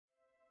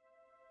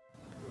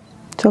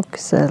Çok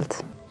güzeldi.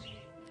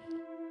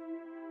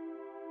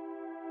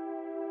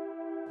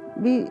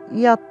 Bir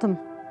yattım.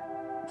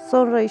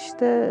 Sonra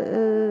işte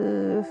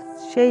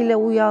şeyle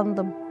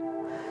uyandım.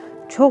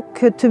 Çok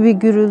kötü bir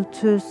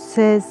gürültü,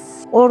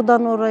 ses.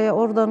 Oradan oraya,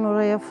 oradan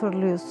oraya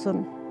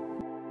fırlıyorsun.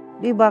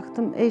 Bir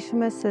baktım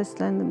eşime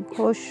seslendim.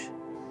 Koş.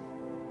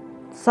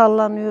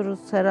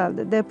 Sallanıyoruz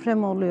herhalde.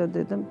 Deprem oluyor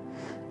dedim.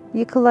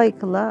 Yıkıla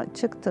yıkıla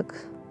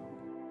çıktık.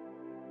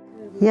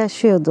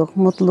 Yaşıyorduk.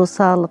 Mutlu,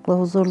 sağlıklı,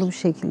 huzurlu bir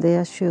şekilde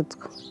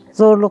yaşıyorduk.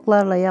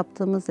 Zorluklarla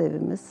yaptığımız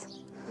evimiz,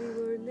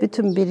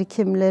 bütün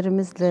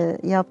birikimlerimizle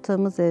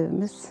yaptığımız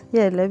evimiz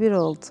yerle bir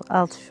oldu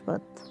 6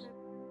 Şubat'ta.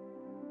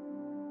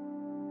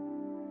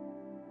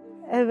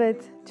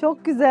 Evet,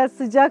 çok güzel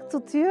sıcak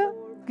tutuyor.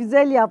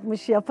 Güzel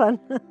yapmış yapan.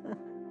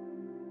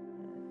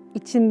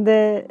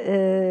 İçinde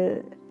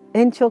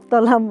en çok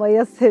da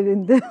lambaya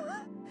sevindim.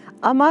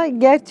 Ama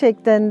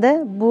gerçekten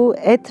de bu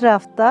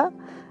etrafta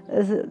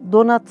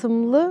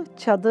donatımlı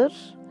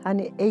çadır,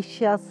 hani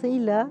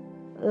eşyasıyla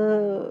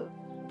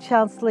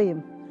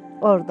şanslıyım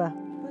orada.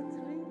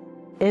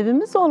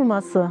 Evimiz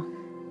olması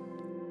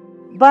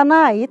bana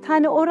ait.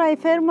 Hani orayı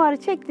fermuarı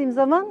çektiğim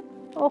zaman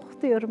oh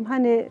diyorum,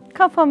 hani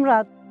kafam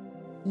rahat.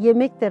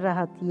 Yemek de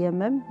rahat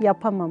yiyemem,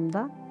 yapamam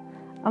da.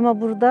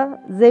 Ama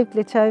burada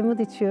zevkle çayımı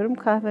da içiyorum,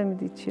 kahvemi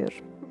de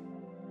içiyorum.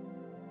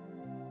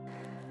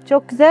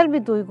 Çok güzel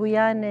bir duygu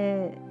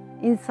yani,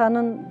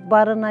 insanın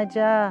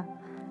barınacağı,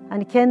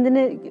 hani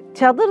kendini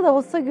çadır da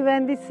olsa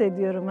güvende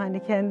hissediyorum, hani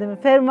kendimi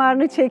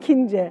fermuarını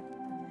çekince.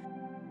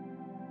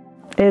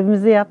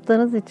 Evimizi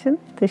yaptığınız için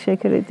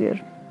teşekkür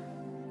ediyorum.